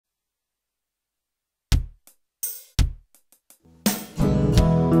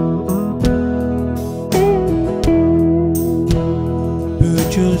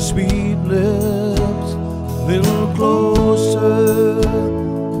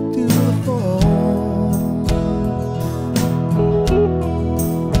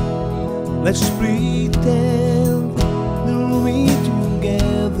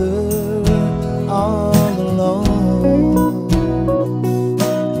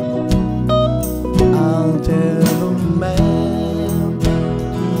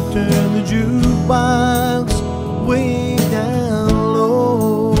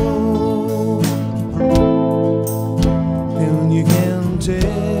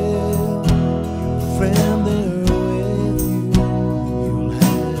friend there with you, you'll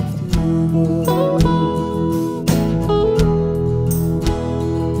have to go.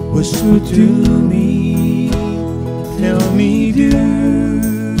 Whisper to me, tell me, do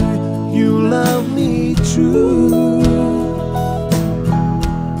you love me true?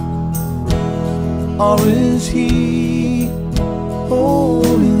 Or is he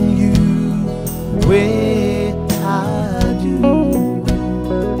holding you the way I do?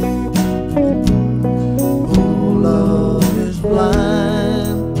 Oh, love is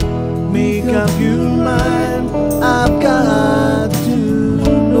blind. Make up your mind, I've got to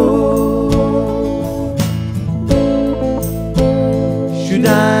know. Should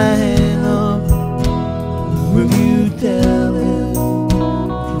I hang up? Will you tell him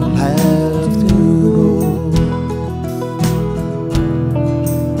you'll have to go?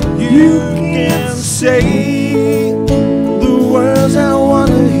 You can say the words I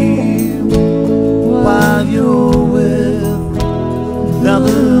wanna hear while you're with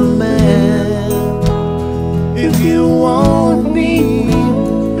another man. If you want me,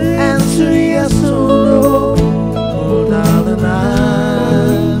 answer yes or no. Oh, darling, I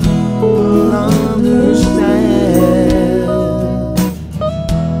will understand.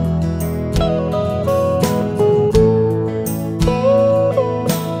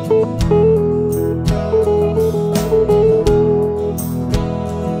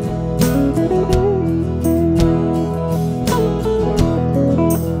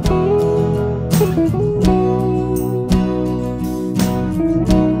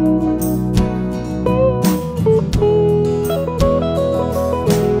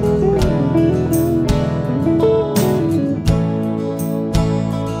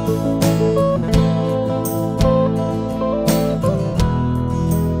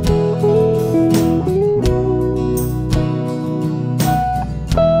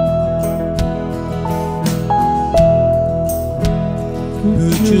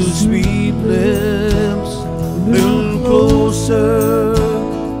 Put your sweet lips a little closer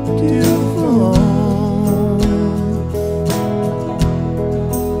to the phone.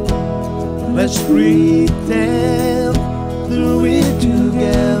 Let's pretend through it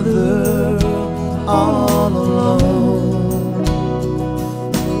together, all alone.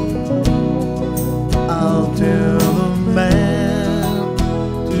 I'll tell the man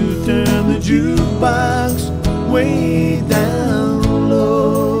to turn the jukebox way down